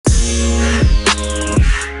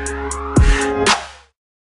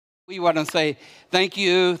We want to say thank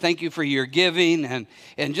you for your giving,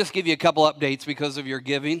 and just give you a couple updates because of your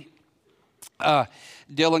giving.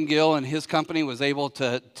 Dylan Gill and his company was able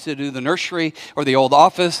to do the nursery, or the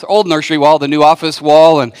old nursery wall, the new office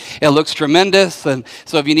wall, and it looks tremendous. And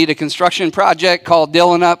so if you need a construction project, call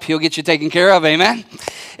Dylan up. He'll get you taken care of, amen?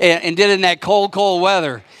 And did it in that cold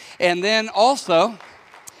weather. And then also,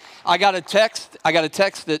 I got a text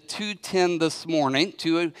at 2:10 this morning,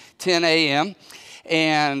 2:10 a.m.,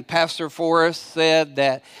 and Pastor Forrest said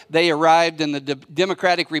that they arrived in the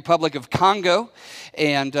Democratic Republic of Congo,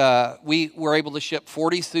 and we were able to ship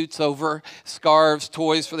 40 suits over, scarves,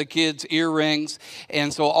 toys for the kids, earrings,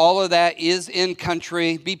 and so all of that is in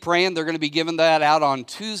country. Be praying. They're going to be giving that out on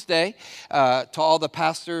Tuesday to all the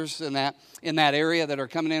pastors in that area that are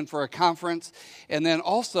coming in for a conference. And then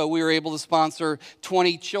also we were able to sponsor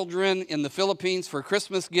 20 children in the Philippines for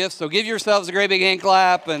Christmas gifts. So give yourselves a great big hand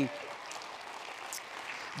clap. And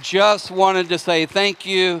just wanted to say thank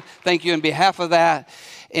you on behalf of that.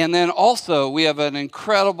 And then also we have an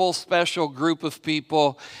incredible special group of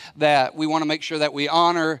people that we want to make sure that we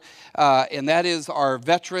honor, and that is our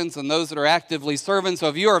veterans and those that are actively serving. So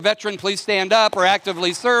if you are a veteran, please stand up, or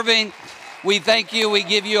actively serving. We thank you. We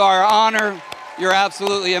give you our honor. You're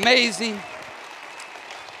absolutely amazing.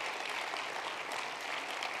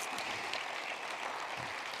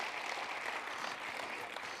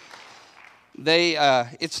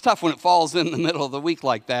 It's tough when it falls in the middle of the week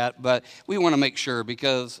like that, but we want to make sure,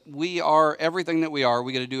 because we are everything that we are.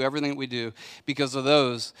 We got to do everything that we do because of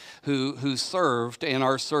those who served and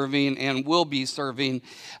are serving and will be serving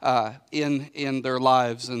in their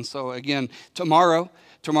lives. And so again, tomorrow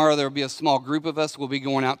there will be a small group of us. We'll be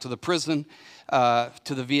going out to the prison, to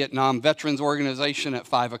the Vietnam Veterans Organization at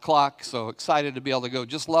 5 o'clock. So excited to be able to go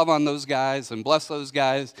just love on those guys and bless those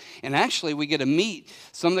guys. And actually, we get to meet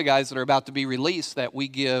some of the guys that are about to be released, that we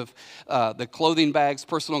give the clothing bags,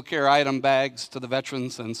 personal care item bags to the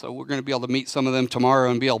veterans. And so we're going to be able to meet some of them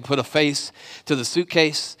tomorrow and be able to put a face to the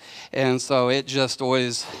suitcase. And so it just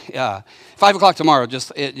always, 5 o'clock tomorrow,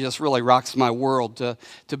 it just really rocks my world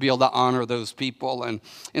to be able to honor those people.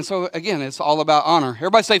 And so again, it's all about honor.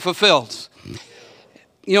 Everybody say fulfilled.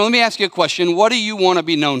 Let me ask you a question. What do you want to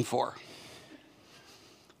be known for?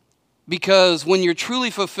 Because when you're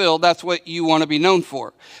truly fulfilled, that's what you want to be known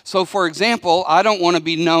for. So, for example, I don't want to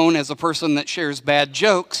be known as a person that shares bad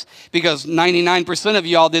jokes, because 99% of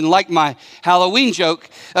y'all didn't like my Halloween joke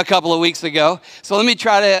a couple of weeks ago. So I'm going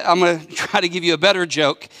to try to give you a better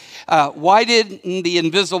joke. Why did the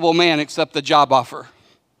invisible man accept the job offer?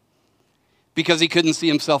 Because he couldn't see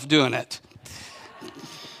himself doing it.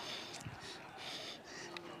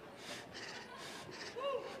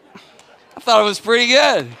 I thought it was pretty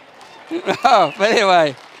good. But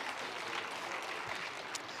anyway.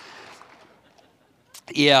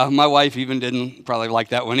 Yeah, my wife even didn't probably like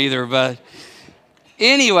that one either. But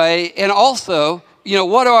anyway, and also,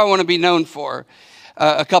 what do I want to be known for?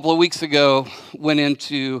 A couple of weeks ago, went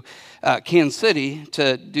into Kansas City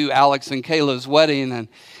to do Alex and Kayla's wedding,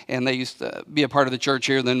 and they used to be a part of the church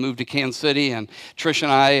here, then moved to Kansas City, and Trish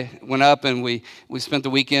and I went up, and we spent the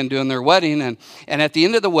weekend doing their wedding, and at the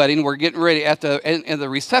end of the wedding, we're getting ready, at the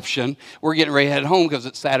reception, we're getting ready to head home because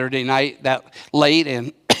it's Saturday night that late,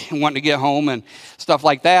 and wanting to get home and stuff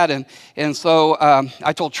like that. And so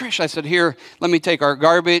I told Trish, I said, here, let me take our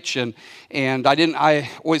garbage. And I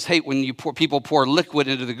always hate when people pour liquid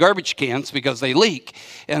into the garbage cans because they leak.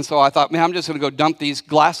 And so I thought, man, I'm just going to go dump these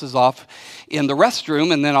glasses off in the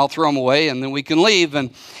restroom, and then I'll throw them away, and then we can leave.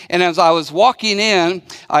 And as I was walking in,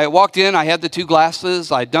 I had the two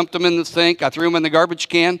glasses, I dumped them in the sink, I threw them in the garbage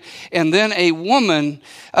can, and then a woman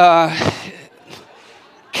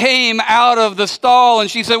came out of the stall, and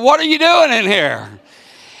she said, "What are you doing in here?"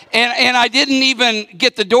 And I didn't even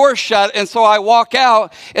get the door shut, and so I walk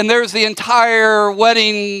out, and there's the entire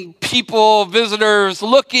wedding people, visitors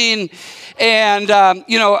looking, and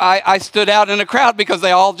I stood out in a crowd because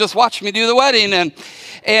they all just watched me do the wedding,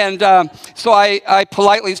 and so I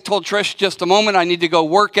politely told Trish, just a moment, I need to go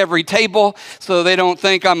work every table so they don't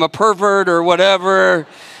think I'm a pervert or whatever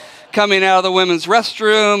coming out of the women's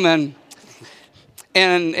restroom,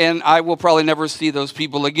 and I will probably never see those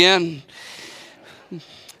people again.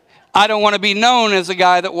 I don't want to be known as a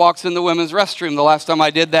guy that walks in the women's restroom. The last time I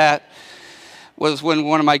did that was when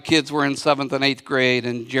one of my kids were in 7th and 8th grade,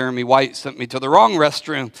 and Jeremy White sent me to the wrong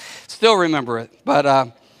restroom. Still remember it.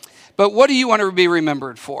 But what do you want to be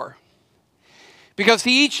remembered for? Because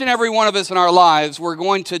each and every one of us in our lives, we're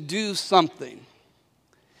going to do something.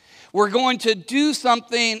 We're going to do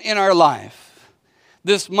something in our life.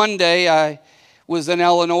 This Monday, I was in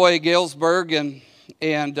Illinois, Galesburg, and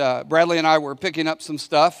and Bradley and I were picking up some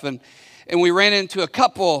stuff, and we ran into a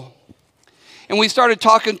couple. And we started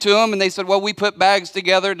talking to them, and they said, well, we put bags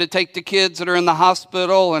together to take the kids that are in the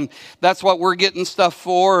hospital, and that's what we're getting stuff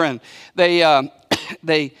for. And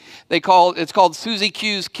it's called Susie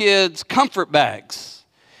Q's Kids Comfort Bags.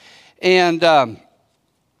 And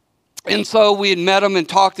so we had met them and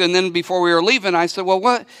talked, and then before we were leaving, I said, well,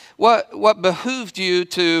 what behooved you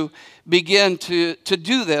to begin to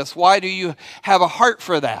do this? Why do you have a heart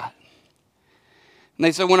for that? And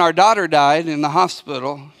they said, when our daughter died in the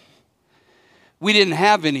hospital, we didn't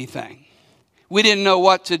have anything. We didn't know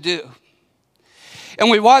what to do. And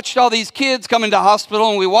we watched all these kids come into hospital,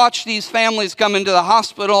 and we watched these families come into the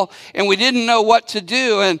hospital, and we didn't know what to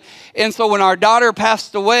do. And so when our daughter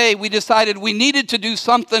passed away, we decided we needed to do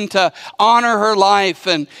something to honor her life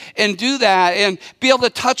and do that and be able to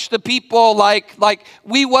touch the people like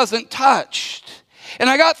we wasn't touched. And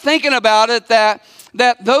I got thinking about it that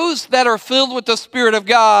those that are filled with the Spirit of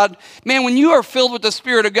God, man, when you are filled with the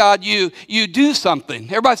Spirit of God, you do something.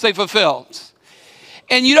 Everybody say fulfilled.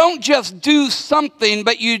 And you don't just do something,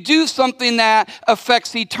 but you do something that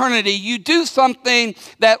affects eternity. You do something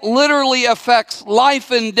that literally affects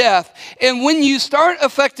life and death. And when you start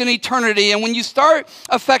affecting eternity, and when you start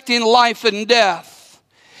affecting life and death,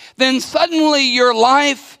 then suddenly your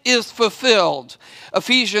life is fulfilled.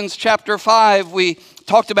 Ephesians chapter 5, we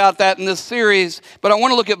talked about that in this series, but I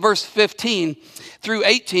want to look at verse 15 through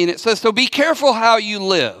 18. It says, so be careful how you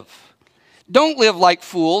live. Don't live like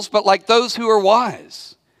fools, but like those who are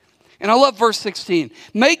wise. And I love verse 16.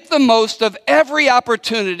 Make the most of every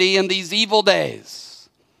opportunity in these evil days.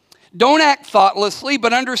 Don't act thoughtlessly,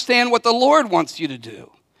 but understand what the Lord wants you to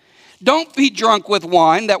do. Don't be drunk with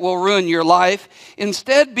wine that will ruin your life.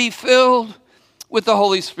 Instead, be filled with the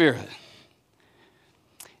Holy Spirit.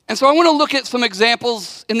 And so I want to look at some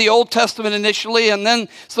examples in the Old Testament initially, and then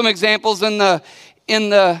some examples in the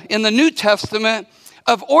New Testament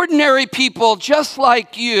of ordinary people just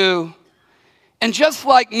like you and just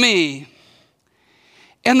like me.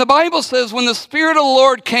 And the Bible says when the Spirit of the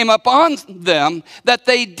Lord came upon them, that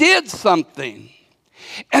they did something.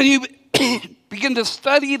 And you begin to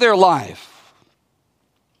study their life.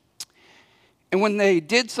 And when they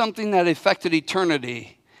did something that affected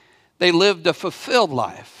eternity, they lived a fulfilled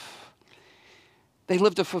life. They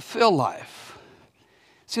lived a fulfilled life.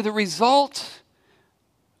 See, the result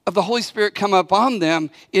of the Holy Spirit come upon them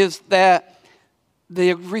is that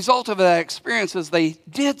the result of that experience is they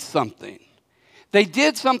did something. They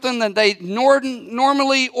did something that they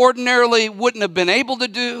normally, ordinarily wouldn't have been able to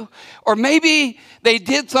do. Or maybe they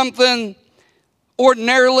did something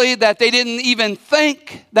ordinarily that they didn't even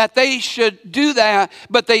think that they should do that,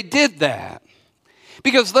 but they did that.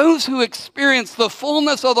 Because those who experience the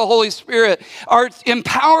fullness of the Holy Spirit are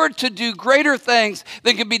empowered to do greater things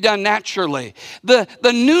than can be done naturally. The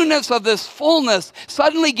newness of this fullness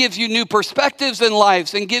suddenly gives you new perspectives in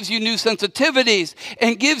life and gives you new sensitivities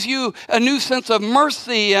and gives you a new sense of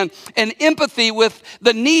mercy and empathy with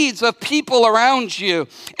the needs of people around you.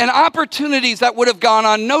 And opportunities that would have gone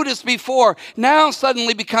unnoticed before now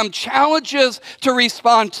suddenly become challenges to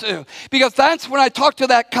respond to. Because that's when I talked to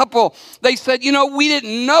that couple. They said, we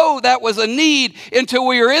didn't know that was a need until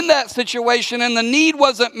we were in that situation and the need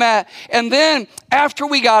wasn't met. And then after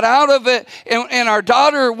we got out of it and our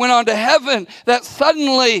daughter went on to heaven, that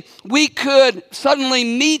suddenly we could suddenly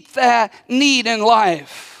meet that need in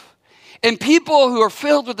life. And people who are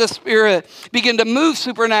filled with the Spirit begin to move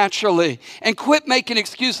supernaturally and quit making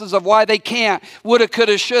excuses of why they can't, woulda,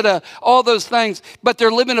 coulda, shoulda, all those things. But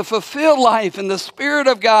they're living a fulfilled life in the Spirit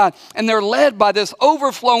of God, and they're led by this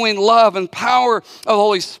overflowing love and power of the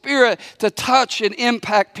Holy Spirit to touch and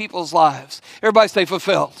impact people's lives. Everybody say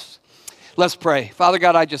fulfilled. Let's pray. Father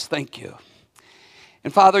God, I just thank you.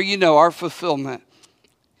 And Father, our fulfillment,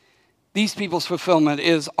 these people's fulfillment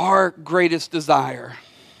is our greatest desire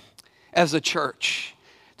as a church,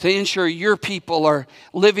 to ensure your people are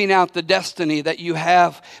living out the destiny that you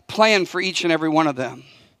have planned for each and every one of them.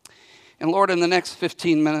 And Lord, in the next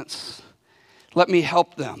 15 minutes, let me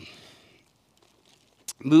help them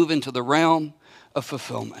move into the realm of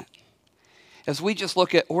fulfillment. As we just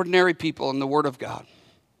look at ordinary people in the Word of God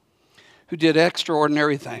who did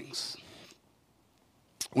extraordinary things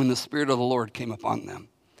when the Spirit of the Lord came upon them.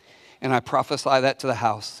 And I prophesy that to the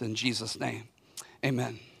house in Jesus' name.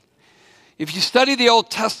 Amen. If you study the Old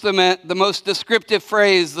Testament, the most descriptive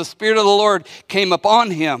phrase, the Spirit of the Lord came upon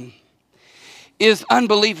him, is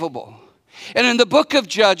unbelievable. And in the book of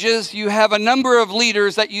Judges, you have a number of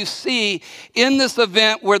leaders that you see in this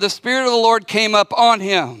event where the Spirit of the Lord came up on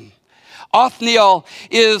him. Othniel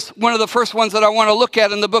is one of the first ones that I want to look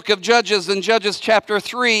at in the book of Judges, in Judges chapter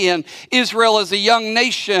 3. And Israel is a young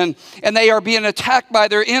nation, and they are being attacked by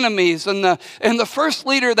their enemies. And the first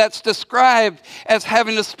leader that's described as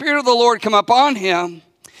having the Spirit of the Lord come upon him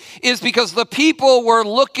is because the people were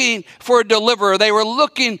looking for a deliverer. They were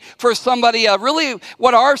looking for somebody, really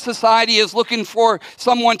what our society is looking for,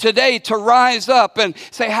 someone today to rise up and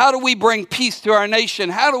say, how do we bring peace to our nation?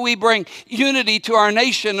 How do we bring unity to our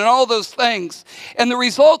nation and all those things? And the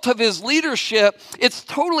result of his leadership, it's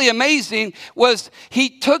totally amazing, was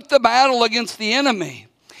he took the battle against the enemy.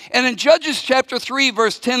 And in Judges chapter 3,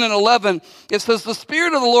 verse 10 and 11, it says, the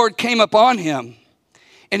Spirit of the Lord came upon him,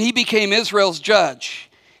 and he became Israel's judge.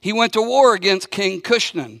 He went to war against King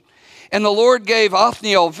Cushnan, and the Lord gave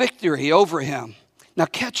Othniel victory over him. Now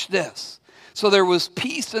catch this. So there was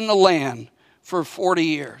peace in the land for 40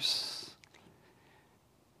 years.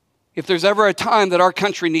 If there's ever a time that our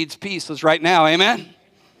country needs peace, it's right now, amen?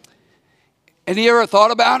 And you ever thought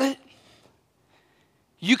about it?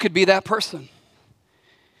 You could be that person.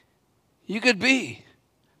 You could be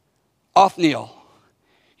Othniel.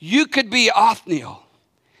 You could be Othniel.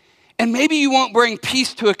 And maybe you won't bring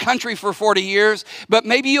peace to a country for 40 years, but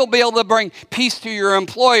maybe you'll be able to bring peace to your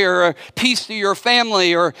employer, or peace to your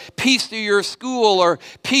family, or peace to your school, or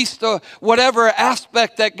peace to whatever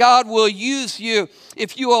aspect that God will use you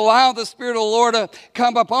if you allow the Spirit of the Lord to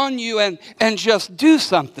come upon you and just do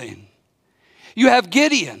something. You have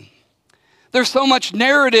Gideon. There's so much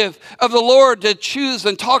narrative of the Lord to choose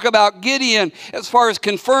and talk about Gideon as far as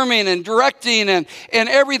confirming and directing and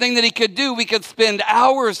everything that he could do. We could spend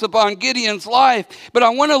hours upon Gideon's life. But I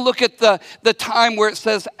want to look at the time where it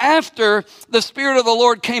says, after the Spirit of the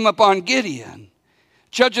Lord came upon Gideon.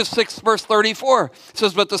 Judges 6, verse 34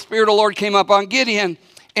 says, but the Spirit of the Lord came upon Gideon,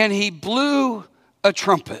 and he blew a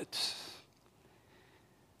trumpet.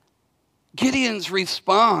 Gideon's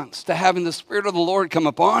response to having the Spirit of the Lord come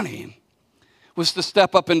upon him was to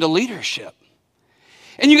step up into leadership.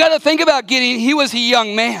 And you got to think about Gideon. He was a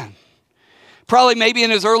young man, probably maybe in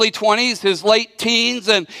his early 20s, his late teens,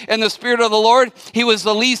 and the Spirit of the Lord. He was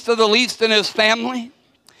the least of the least in his family,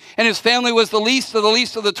 and his family was the least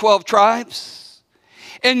of the 12 tribes.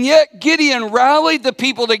 And yet Gideon rallied the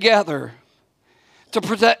people together to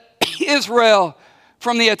protect Israel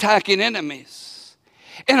from the attacking enemies.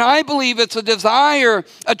 And I believe it's a desire,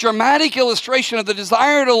 a dramatic illustration of the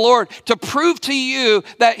desire of the Lord to prove to you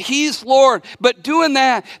that he's Lord. But doing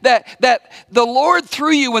that the Lord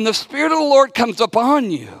through you, when the Spirit of the Lord comes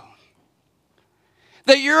upon you,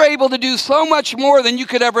 that you're able to do so much more than you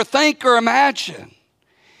could ever think or imagine.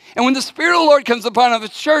 And when the Spirit of the Lord comes upon the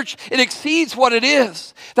church, it exceeds what it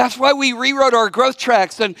is. That's why we rewrote our growth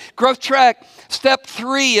tracks. And growth track step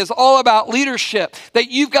 3 is all about leadership.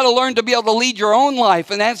 That you've got to learn to be able to lead your own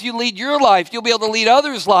life. And as you lead your life, you'll be able to lead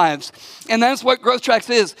others' lives. And that's what growth tracks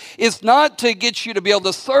is. It's not to get you to be able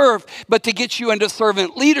to serve, but to get you into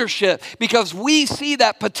servant leadership. Because we see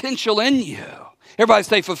that potential in you. Everybody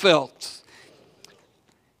say fulfilled.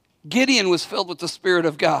 Gideon was filled with the Spirit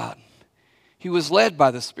of God. He was led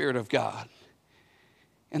by the Spirit of God.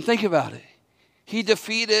 And think about it. He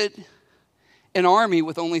defeated an army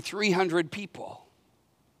with only 300 people.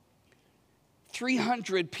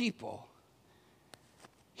 300 people.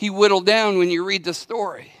 He whittled down when you read the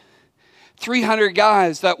story. 300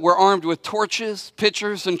 guys that were armed with torches,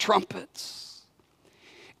 pitchers, and trumpets.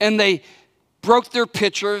 And they broke their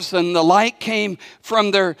pitchers, and the light came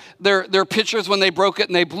from their pitchers when they broke it,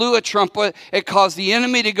 and they blew a trumpet. It caused the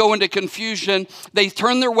enemy to go into confusion. They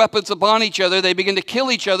turned their weapons upon each other. They began to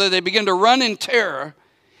kill each other. They began to run in terror.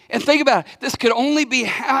 And think about it. This could only be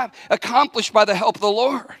accomplished by the help of the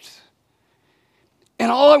Lord.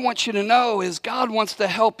 And all I want you to know is God wants to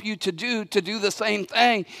help you to do the same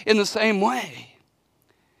thing in the same way.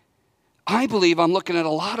 I believe I'm looking at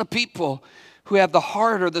a lot of people who have the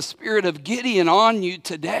heart or the spirit of Gideon on you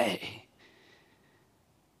today.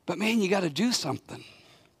 But man, you got to do something.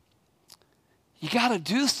 You got to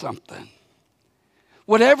do something.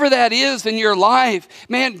 Whatever that is in your life,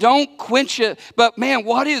 man, don't quench it. But man,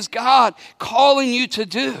 what is God calling you to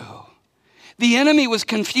do? The enemy was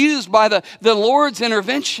confused by the Lord's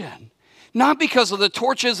intervention. Not because of the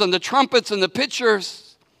torches and the trumpets and the pitchers.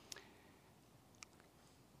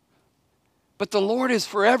 But the Lord is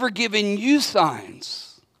forever giving you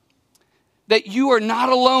signs that you are not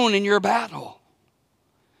alone in your battle.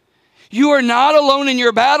 You are not alone in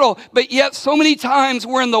your battle, but yet so many times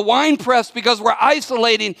we're in the winepress because we're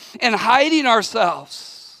isolating and hiding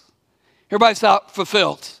ourselves. Everybody's out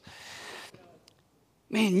fulfilled.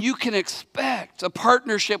 man, you can expect a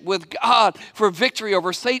partnership with God for victory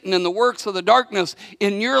over Satan and the works of the darkness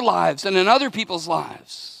in your lives and in other people's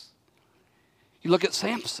lives. You look at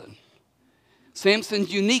Samson.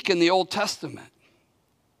 Samson's unique in the Old Testament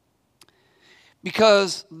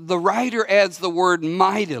because the writer adds the word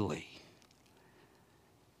mightily.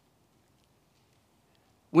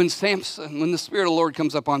 When the Spirit of the Lord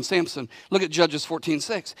comes upon Samson, look at Judges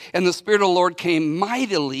 14:6. And the Spirit of the Lord came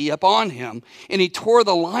mightily upon him, and he tore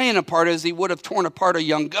the lion apart as he would have torn apart a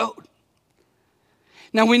young goat.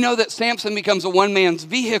 Now we know that Samson becomes a one-man's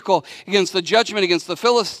vehicle against the judgment against the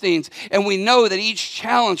Philistines. And we know that each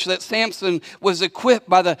challenge that Samson was equipped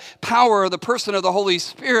by the power of the person of the Holy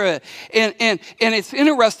Spirit. And it's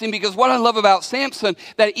interesting because what I love about Samson,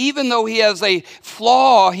 that even though he has a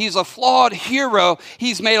flaw, he's a flawed hero,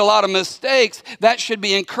 he's made a lot of mistakes, that should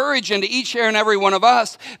be encouraging to each and every one of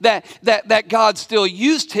us that God still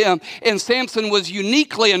used him. And Samson was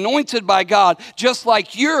uniquely anointed by God, just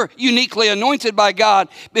like you're uniquely anointed by God.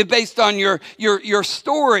 Based on your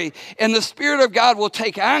story, and the Spirit of God will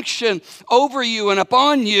take action over you and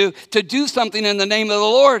upon you to do something in the name of the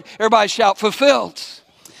Lord. Everybody shout fulfilled.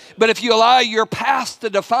 But if you allow your past to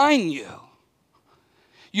define you,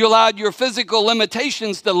 you allowed your physical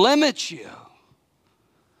limitations to limit you,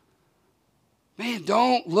 man,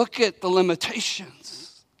 don't look at the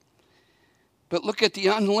limitations, but look at the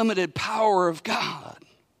unlimited power of God.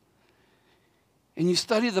 And you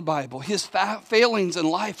study the Bible, his failings in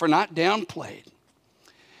life are not downplayed.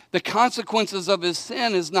 The consequences of his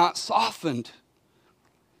sin is not softened.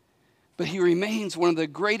 But he remains one of the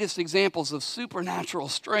greatest examples of supernatural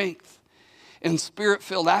strength and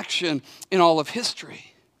spirit-filled action in all of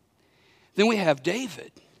history. Then we have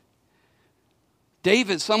David.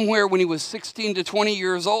 David, somewhere when he was 16 to 20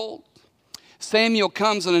 years old, Samuel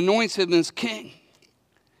comes and anoints him as king.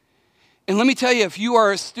 And let me tell you, if you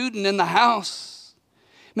are a student in the house,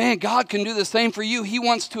 man, God can do the same for you. He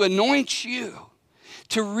wants to anoint you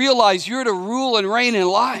to realize you're to rule and reign in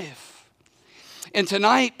life. And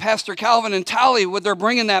tonight, Pastor Calvin and Tally, what they're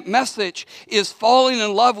bringing that message is falling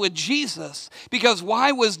in love with Jesus. Because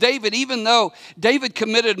why was David, even though David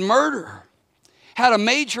committed murder, had a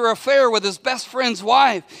major affair with his best friend's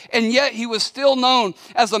wife, and yet he was still known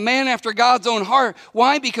as a man after God's own heart.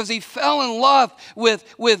 Why? Because he fell in love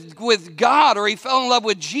with God, or he fell in love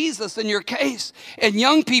with Jesus in your case. And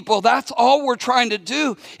young people, that's all we're trying to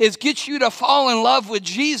do, is get you to fall in love with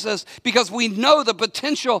Jesus, because we know the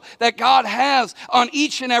potential that God has on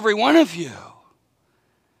each and every one of you.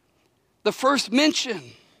 The first mention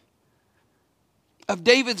of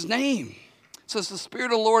David's name says the Spirit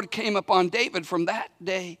of the Lord came upon David from that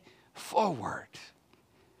day forward.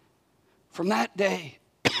 From that day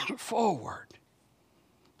forward.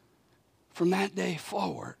 From that day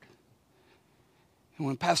forward. And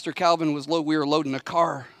when Pastor Calvin was we were loading a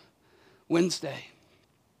car Wednesday.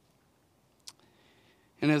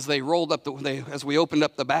 And as they rolled up as we opened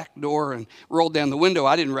up the back door and rolled down the window,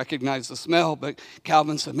 I didn't recognize the smell, but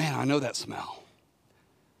Calvin said, "Man, I know that smell."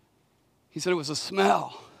 He said it was a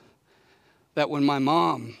smell that when my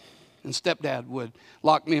mom and stepdad would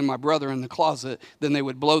lock me and my brother in the closet, then they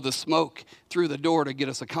would blow the smoke through the door to get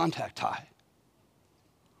us a contact high.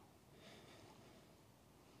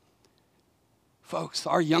 Folks,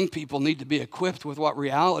 our young people need to be equipped with what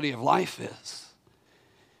reality of life is.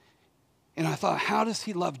 And I thought, how does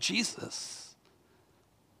he love Jesus?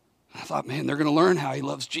 I thought, man, they're going to learn how he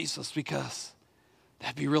loves Jesus, because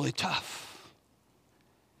that'd be really tough.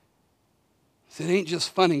 It ain't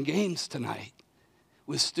just fun and games tonight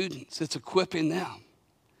with students. It's equipping them.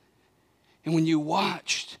 And when you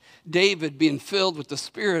watched David being filled with the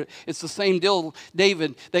Spirit, it's the same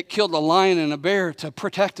David that killed a lion and a bear to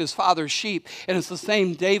protect his father's sheep. And it's the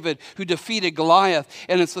same David who defeated Goliath.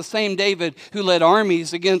 And it's the same David who led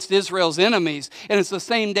armies against Israel's enemies. And it's the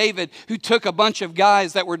same David who took a bunch of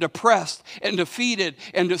guys that were depressed and defeated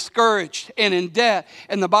and discouraged and in debt.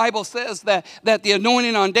 And the Bible says that the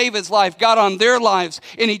anointing on David's life got on their lives,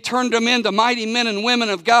 and he turned them into mighty men and women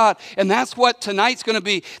of God. And that's what tonight's going to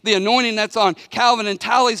be. The anointing that's on Calvin and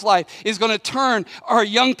Tally's life is going to turn our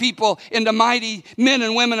young people into mighty men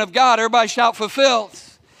and women of God. Everybody shout fulfilled.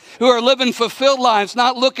 Who are living fulfilled lives,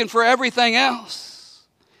 not looking for everything else.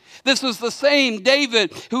 This was the same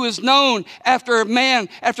David who is known after a man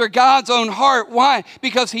after God's own heart. Why?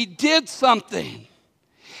 Because he did something.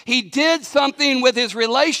 He did something with his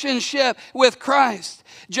relationship with Christ.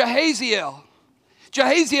 Jahaziel,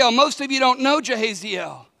 most of you don't know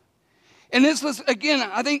Jahaziel. And this was, again,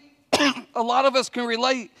 I think a lot of us can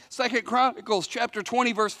relate. 2 Chronicles chapter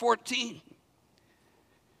 20, verse 14.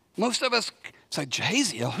 Most of us say,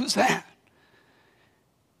 Jahaziel, who's that?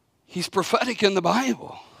 He's prophetic in the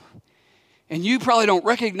Bible. And you probably don't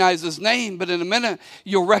recognize his name, but in a minute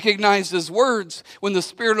you'll recognize his words when the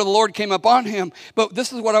Spirit of the Lord came upon him. But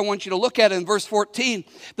this is what I want you to look at in verse 14.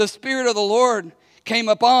 The Spirit of the Lord came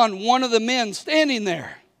upon one of the men standing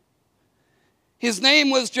there. His name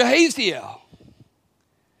was Jehaziel.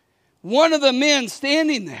 One of the men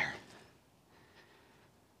standing there.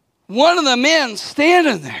 One of the men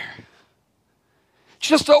standing there.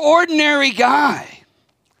 Just an ordinary guy.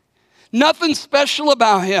 Nothing special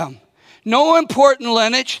about him. No important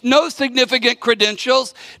lineage, no significant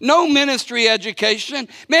credentials, no ministry education.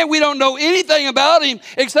 Man, we don't know anything about him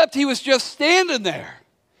except he was just standing there.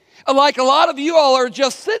 Like a lot of you all are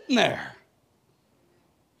just sitting there.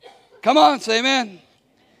 Come on, say amen.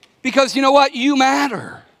 Because you know what? You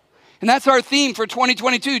matter. And that's our theme for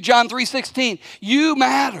 2022, John 3:16. You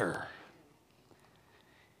matter.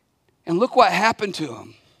 And look what happened to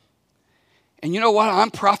him. And you know what?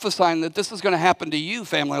 I'm prophesying that this is going to happen to you,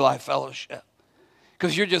 Family Life Fellowship,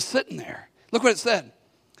 because you're just sitting there. Look what it said.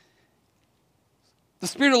 The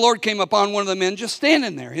Spirit of the Lord came upon one of the men just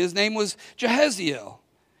standing there. His name was Jehaziel.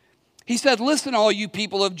 He said, listen, all you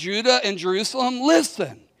people of Judah and Jerusalem,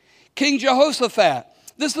 listen. King Jehoshaphat,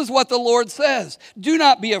 this is what the Lord says. Do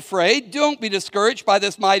not be afraid. Don't be discouraged by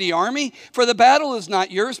this mighty army, for the battle is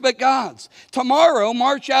not yours, but God's. Tomorrow,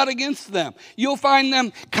 march out against them. You'll find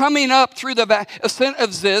them coming up through the ascent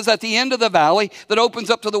of Ziz at the end of the valley that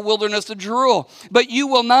opens up to the wilderness of Jeruel. But you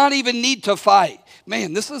will not even need to fight.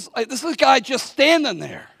 Man, this is a guy just standing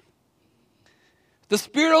there. The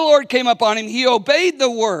Spirit of the Lord came upon him. He obeyed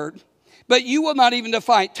the word, but you will not even to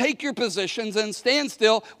fight. Take your positions and stand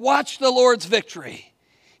still. Watch the Lord's victory.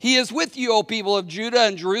 He is with you, O people of Judah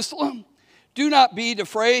and Jerusalem. Do not be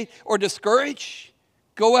afraid or discouraged.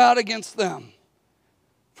 Go out against them,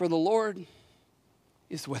 for the Lord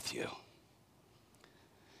is with you.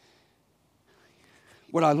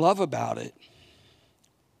 What I love about it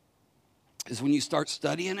is when you start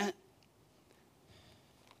studying it,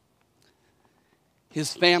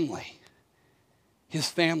 his family,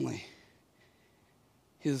 his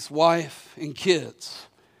wife and kids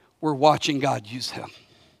were watching God use him.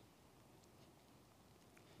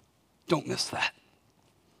 Don't miss that.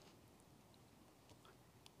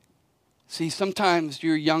 See, sometimes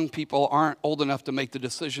your young people aren't old enough to make the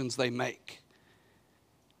decisions they make.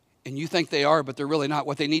 And you think they are, but they're really not.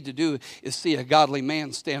 What they need to do is see a godly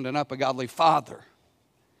man standing up, a godly father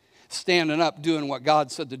standing up, doing what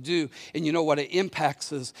God said to do. And you know what? It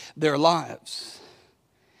impacts their lives.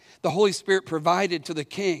 The Holy Spirit provided to the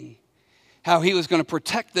king how he was going to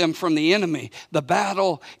protect them from the enemy. The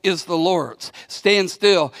battle is the Lord's. Stand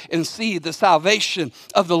still and see the salvation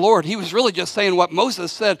of the Lord. He was really just saying what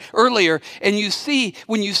Moses said earlier. And you see,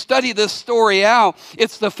 when you study this story out,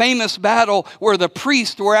 it's the famous battle where the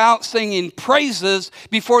priests were out singing praises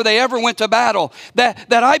before they ever went to battle.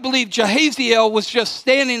 That I believe Jehaziel was just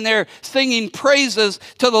standing there singing praises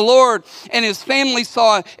to the Lord, and his family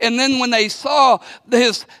saw it. And then when they saw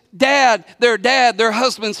their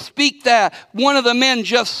husband speak that, one of the men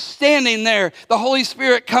just standing there, the Holy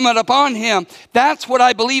Spirit coming upon him. That's what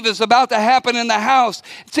I believe is about to happen in the house.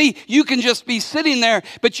 See, you can just be sitting there,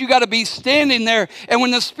 but you got to be standing there. And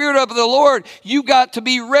when the Spirit of the Lord, you got to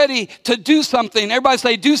be ready to do something. Everybody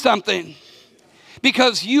say, do something.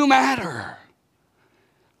 Because you matter.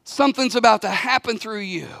 Something's about to happen through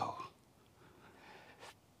you.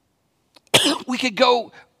 We could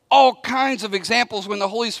go all kinds of examples when the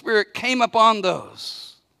Holy Spirit came upon those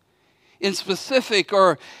in specific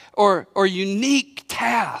or unique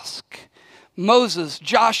task. Moses,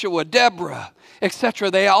 Joshua, Deborah, etc.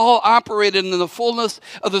 They all operated in the fullness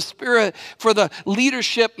of the Spirit for the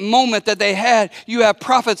leadership moment that they had. You have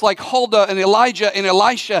prophets like Huldah and Elijah and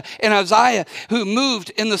Elisha and Isaiah who moved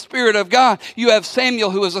in the Spirit of God. You have Samuel,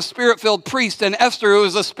 who was a Spirit-filled priest, and Esther, who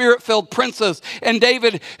was a Spirit-filled princess, and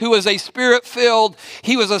David, who was a Spirit-filled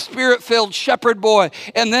shepherd boy,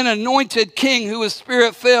 and then anointed king who was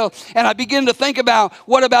Spirit-filled. And I begin to think about,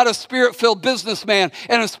 what about a Spirit-filled businessman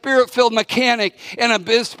and a Spirit-filled mechanic and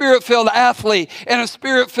a Spirit-filled athlete and a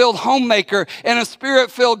Spirit-filled homemaker and a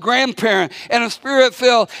Spirit-filled grandparent and a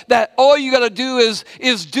Spirit-filled, that all you got to do is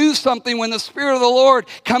do something when the Spirit of the Lord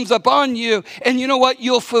comes upon you. And you know what?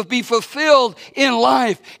 You'll be fulfilled in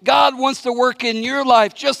life. God wants to work in your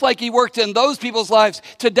life just like he worked in those people's lives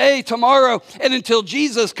today, tomorrow, and until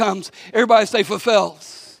Jesus comes. Everybody say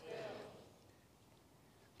fulfills.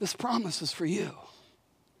 This promise is for you.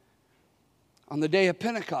 On the day of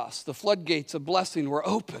Pentecost, the floodgates of blessing were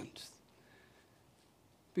opened,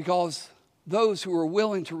 because those who are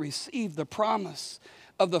willing to receive the promise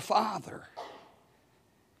of the Father.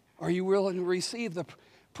 Are you willing to receive the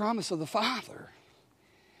promise of the Father.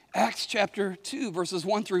 Acts chapter 2, verses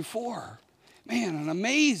 1 through 4. Man, an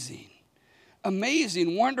amazing,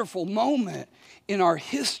 wonderful moment in our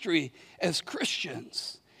history as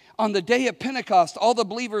Christians. On the day of Pentecost, all the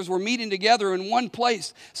believers were meeting together in one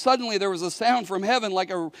place. Suddenly there was a sound from heaven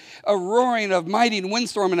like a roaring of mighty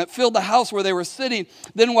windstorm, and it filled the house where they were sitting.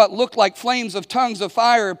 Then what looked like flames of tongues of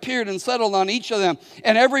fire appeared and settled on each of them.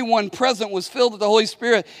 And everyone present was filled with the Holy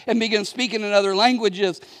Spirit and began speaking in other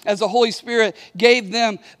languages as the Holy Spirit gave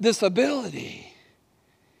them this ability.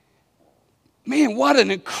 Man, what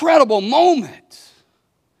an incredible moment.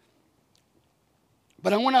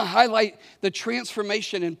 But I want to highlight the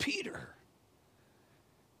transformation in Peter.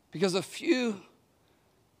 Because a few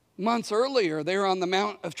months earlier, they were on the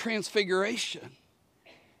Mount of Transfiguration.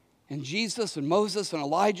 And Jesus and Moses and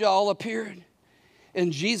Elijah all appeared.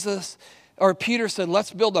 And Peter said,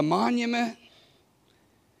 let's build a monument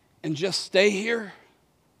and just stay here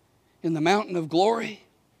in the mountain of glory.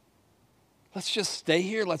 Let's just stay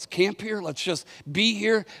here. Let's camp here. Let's just be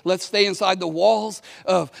here. Let's stay inside the walls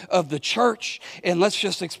of the church. And let's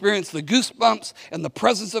just experience the goosebumps and the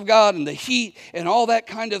presence of God and the heat and all that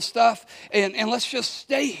kind of stuff. And let's just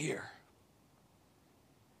stay here.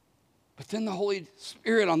 But then the Holy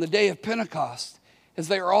Spirit on the day of Pentecost, as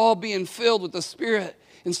they were all being filled with the Spirit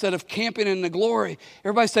instead of camping in the glory,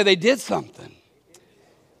 everybody say they did something.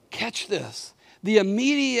 Catch this. The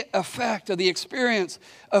immediate effect of the experience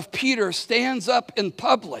of Peter stands up in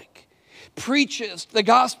public, preaches the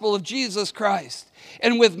gospel of Jesus Christ.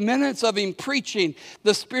 And with minutes of him preaching,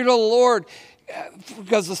 the Spirit of the Lord,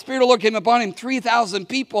 because the Spirit of the Lord came upon him, 3,000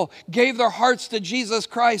 people gave their hearts to Jesus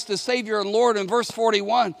Christ as Savior and Lord. In verse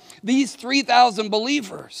 41, these 3,000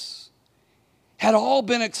 believers had all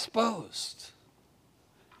been exposed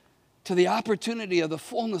to the opportunity of the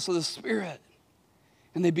fullness of the Spirit.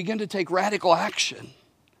 And they begin to take radical action.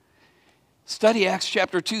 Study Acts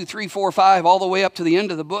chapter 2, 3, 4, 5, all the way up to the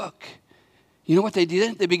end of the book. You know what they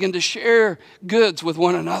did? They began to share goods with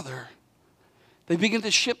one another. They began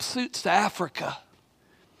to ship suits to Africa.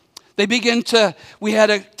 We had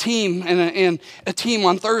a team and a team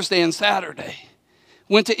on Thursday and Saturday.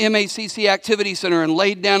 Went to MACC Activity Center and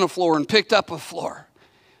laid down a floor and picked up a floor.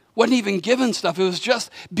 Wasn't even given stuff. It was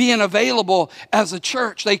just being available as a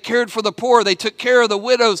church. They cared for the poor. They took care of the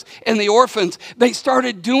widows and the orphans. They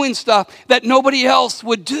started doing stuff that nobody else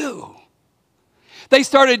would do. They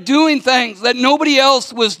started doing things that nobody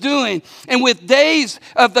else was doing. And with days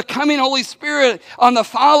of the coming Holy Spirit on the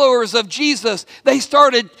followers of Jesus, they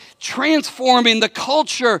started transforming the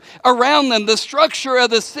culture around them, the structure of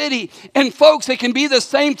the city. And folks, it can be the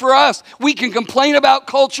same for us. We can complain about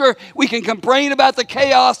culture. We can complain about the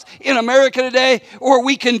chaos in America today, or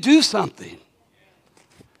we can do something.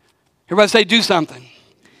 Everybody say, do something.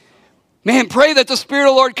 Man, pray that the Spirit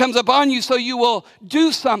of the Lord comes upon you so you will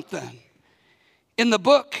do something. In the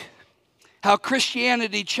book, How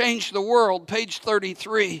Christianity Changed the World, page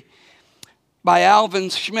 33, by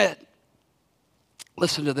Alvin Schmidt.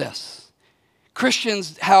 Listen to this.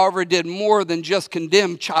 Christians, however, did more than just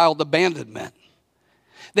condemn child abandonment.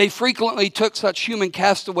 They frequently took such human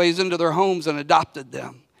castaways into their homes and adopted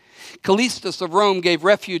them. Callistus of Rome gave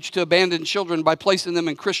refuge to abandoned children by placing them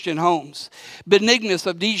in Christian homes. Benignus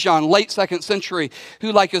of Dijon, late 2nd century,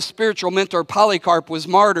 who like his spiritual mentor Polycarp was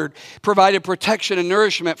martyred, provided protection and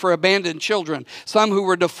nourishment for abandoned children, some who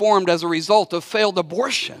were deformed as a result of failed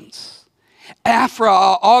abortions. Afra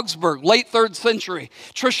Augsburg, late 3rd century.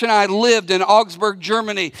 Trish and I lived in Augsburg,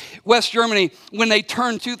 Germany, West Germany, when they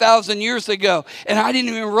turned 2,000 years ago. And I didn't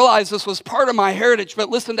even realize this was part of my heritage. But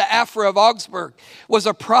listen to Afra of Augsburg, was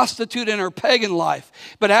a prostitute in her pagan life.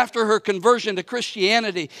 But after her conversion to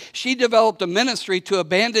Christianity, she developed a ministry to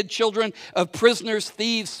abandoned children of prisoners,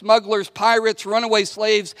 thieves, smugglers, pirates, runaway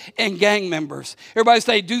slaves, and gang members. Everybody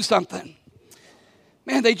say, do something.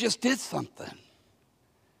 Man, they just did something.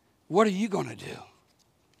 What are you going to do?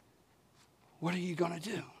 What are you going to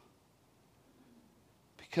do?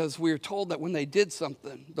 Because we are told that when they did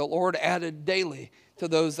something, the Lord added daily to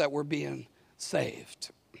those that were being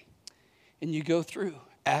saved. And you go through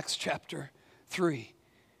Acts chapter 3,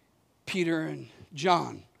 Peter and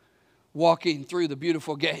John walking through the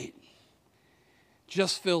beautiful gate,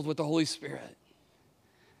 just filled with the Holy Spirit.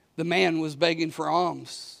 The man was begging for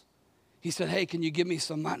alms. He said, hey, can you give me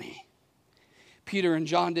some money? Peter and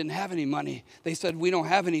John didn't have any money. They said, we don't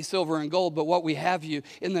have any silver and gold, but what we have you,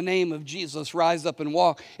 in the name of Jesus, rise up and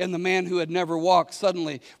walk. And the man who had never walked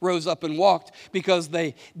suddenly rose up and walked because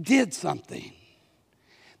they did something.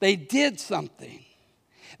 They did something.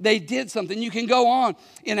 They did something. You can go on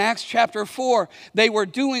in Acts chapter 4. They were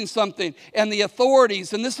doing something, and the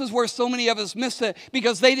authorities, and this is where so many of us miss it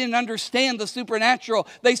because they didn't understand the supernatural.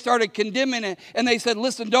 They started condemning it, and they said,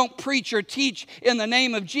 listen, don't preach or teach in the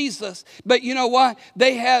name of Jesus. But you know what?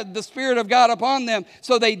 They had the Spirit of God upon them,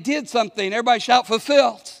 so they did something. Everybody shout,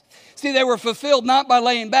 fulfilled. See, they were fulfilled not by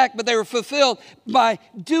laying back, but they were fulfilled by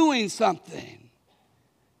doing something.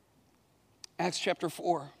 Acts chapter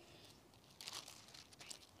 4.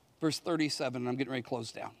 Verse 37, and I'm getting ready to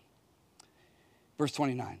close down. Verse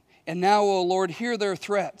 29. And now, O Lord, hear their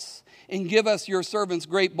threats, and give us, your servants,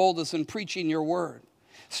 great boldness in preaching your word.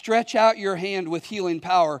 Stretch out your hand with healing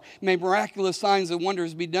power. May miraculous signs and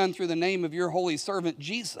wonders be done through the name of your holy servant,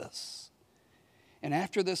 Jesus. And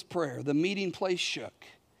after this prayer, the meeting place shook,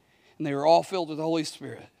 and they were all filled with the Holy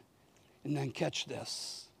Spirit. And then catch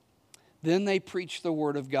this. Then they preached the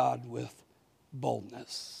word of God with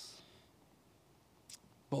boldness.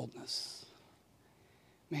 Boldness.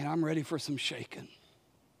 Man, I'm ready for some shaking.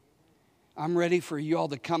 I'm ready for you all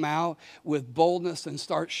to come out with boldness and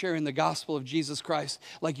start sharing the gospel of Jesus Christ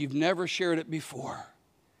like you've never shared it before.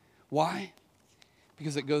 Why?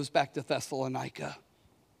 Because it goes back to Thessalonica.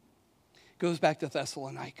 It goes back to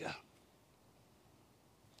Thessalonica.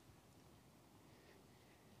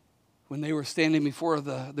 When they were standing before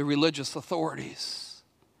the religious authorities,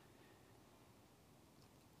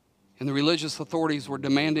 and the religious authorities were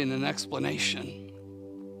demanding an explanation.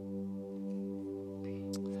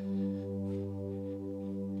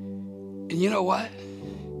 And you know what?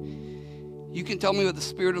 You can tell me with the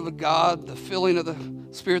Spirit of the God, the filling of the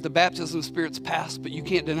Spirit, the baptism of the Spirit's past, but you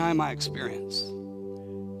can't deny my experience.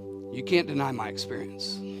 You can't deny my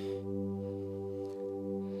experience.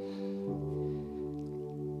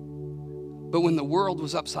 But when the world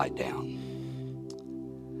was upside down,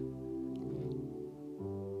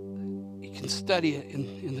 can study it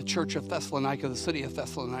in the church of Thessalonica, the city of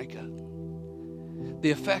Thessalonica. The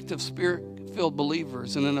effect of Spirit-filled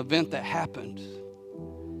believers in an event that happened.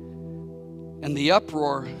 And the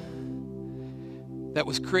uproar that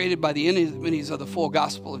was created by the enemies of the full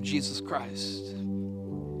gospel of Jesus Christ.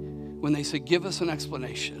 When they said, give us an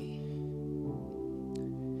explanation.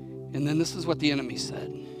 And then this is what the enemy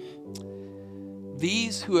said.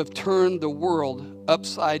 These who have turned the world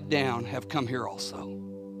upside down have come here also.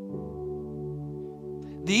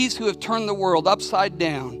 These who have turned the world upside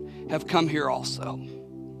down have come here also.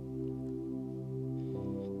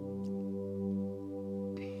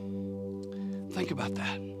 Think about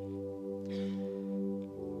that.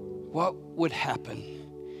 What would happen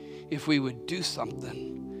if we would do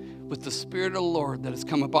something with the Spirit of the Lord that has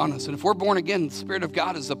come upon us? And if we're born again, the Spirit of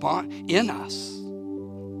God is in us.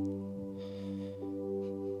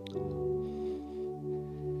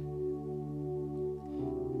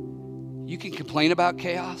 You can complain about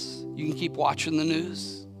chaos. You can keep watching the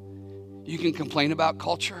news. You can complain about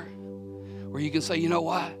culture. Or you can say, you know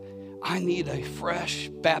what? I need a fresh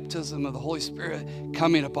baptism of the Holy Spirit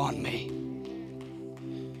coming upon me.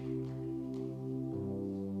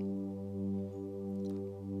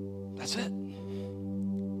 That's it.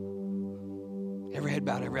 Every head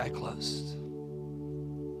bowed, every eye closed.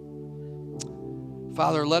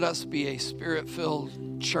 Father, let us be a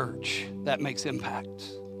Spirit-filled church that makes impact.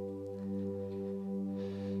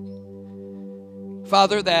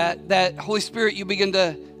 Father, that Holy Spirit, you begin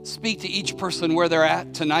to speak to each person where they're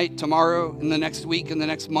at tonight, tomorrow, in the next week, in the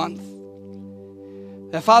next month.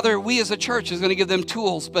 That, Father, we as a church is going to give them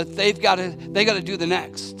tools, but they got to do the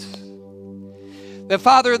next. That,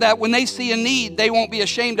 Father, that when they see a need, they won't be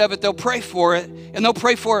ashamed of it. They'll pray for it, and they'll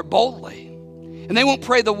pray for it boldly. And they won't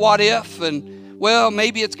pray the what if and, well,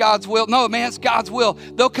 maybe it's God's will. No, man, it's God's will.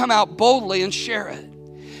 They'll come out boldly and share it.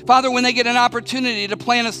 Father, when they get an opportunity to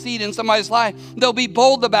plant a seed in somebody's life, they'll be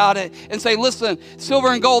bold about it and say, listen,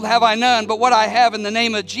 silver and gold have I none, but what I have in the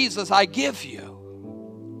name of Jesus, I give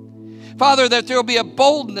you. Father, that there will be a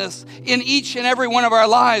boldness in each and every one of our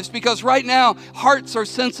lives, because right now, hearts are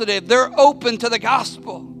sensitive. They're open to the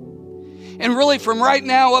gospel. And really from right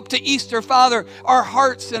now up to Easter, Father, our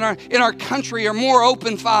hearts in our country are more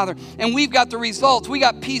open, Father. And we've got the results. We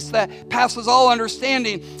got peace that passes all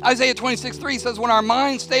understanding. Isaiah 26:3 says, when our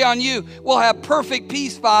minds stay on you, we'll have perfect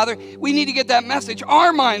peace, Father. We need to get that message.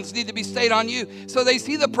 Our minds need to be stayed on you so they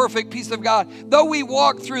see the perfect peace of God. Though we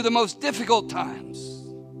walk through the most difficult times,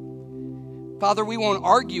 Father, we won't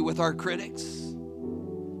argue with our critics.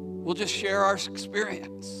 We'll just share our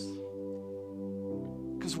experience.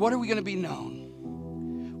 Because what are we going to be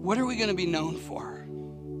known? What are we going to be known for?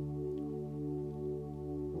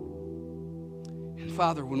 And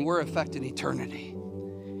Father, when we're affecting eternity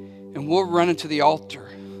and we'll run into the altar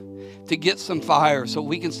to get some fire so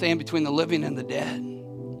we can stand between the living and the dead.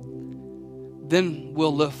 Then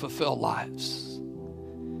we'll live fulfilled lives.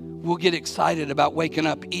 We'll get excited about waking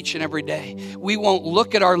up each and every day. We won't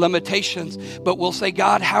look at our limitations, but we'll say,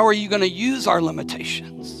 God, how are you going to use our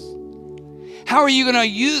limitations? How are you going to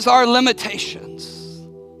use our limitations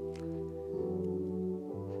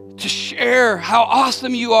to share how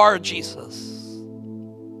awesome you are, Jesus?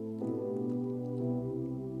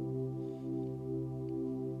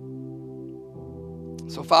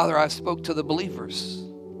 So, Father, I spoke to the believers.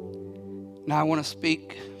 Now I want to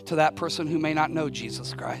speak to that person who may not know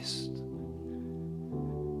Jesus Christ.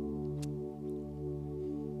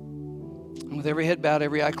 And with every head bowed,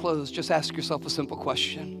 every eye closed, just ask yourself a simple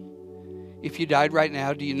question. If you died right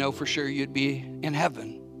now, do you know for sure you'd be in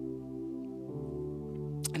heaven?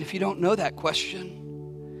 And if you don't know that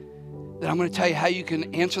question, then I'm going to tell you how you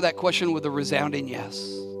can answer that question with a resounding yes.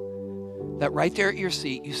 That right there at your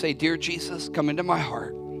seat, you say, Dear Jesus, come into my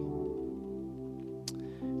heart.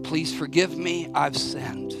 Please forgive me. I've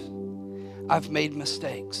sinned. I've made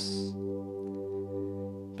mistakes.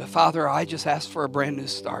 But Father, I just ask for a brand new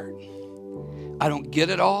start. I don't get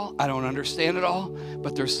it all. I don't understand it all.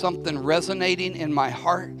 But there's something resonating in my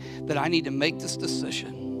heart that I need to make this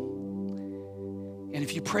decision. And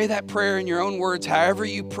if you pray that prayer in your own words, however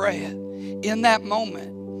you pray it, in that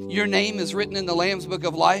moment, your name is written in the Lamb's Book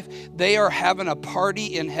of Life. They are having a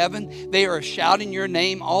party in heaven. They are shouting your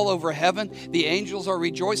name all over heaven. The angels are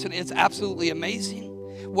rejoicing. It's absolutely amazing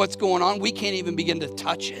what's going on. We can't even begin to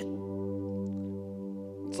touch it.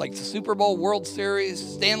 It's like the Super Bowl, World Series,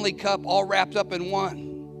 Stanley Cup, all wrapped up in one.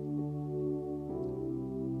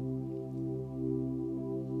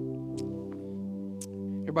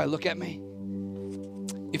 Everybody look at me.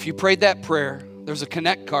 If you prayed that prayer, there's a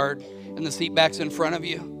connect card in the seat backs in front of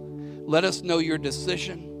you. Let us know your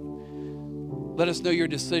decision. Let us know your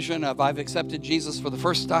decision of I've accepted Jesus for the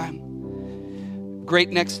first time. Great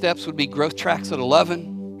next steps would be growth tracks at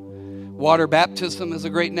 11. Water baptism is a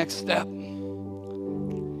great next step.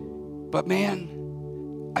 But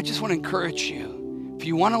man, I just want to encourage you. If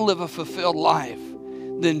you want to live a fulfilled life,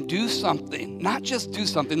 then do something. Not just do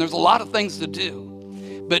something. There's a lot of things to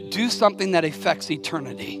do. But do something that affects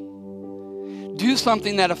eternity. Do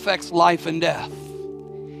something that affects life and death.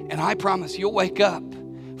 And I promise you'll wake up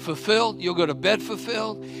fulfilled. You'll go to bed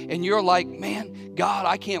fulfilled. And you're like, man, God,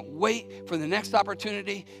 I can't wait for the next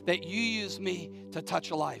opportunity that you use me to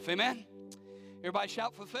touch a life. Amen? Everybody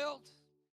shout fulfilled.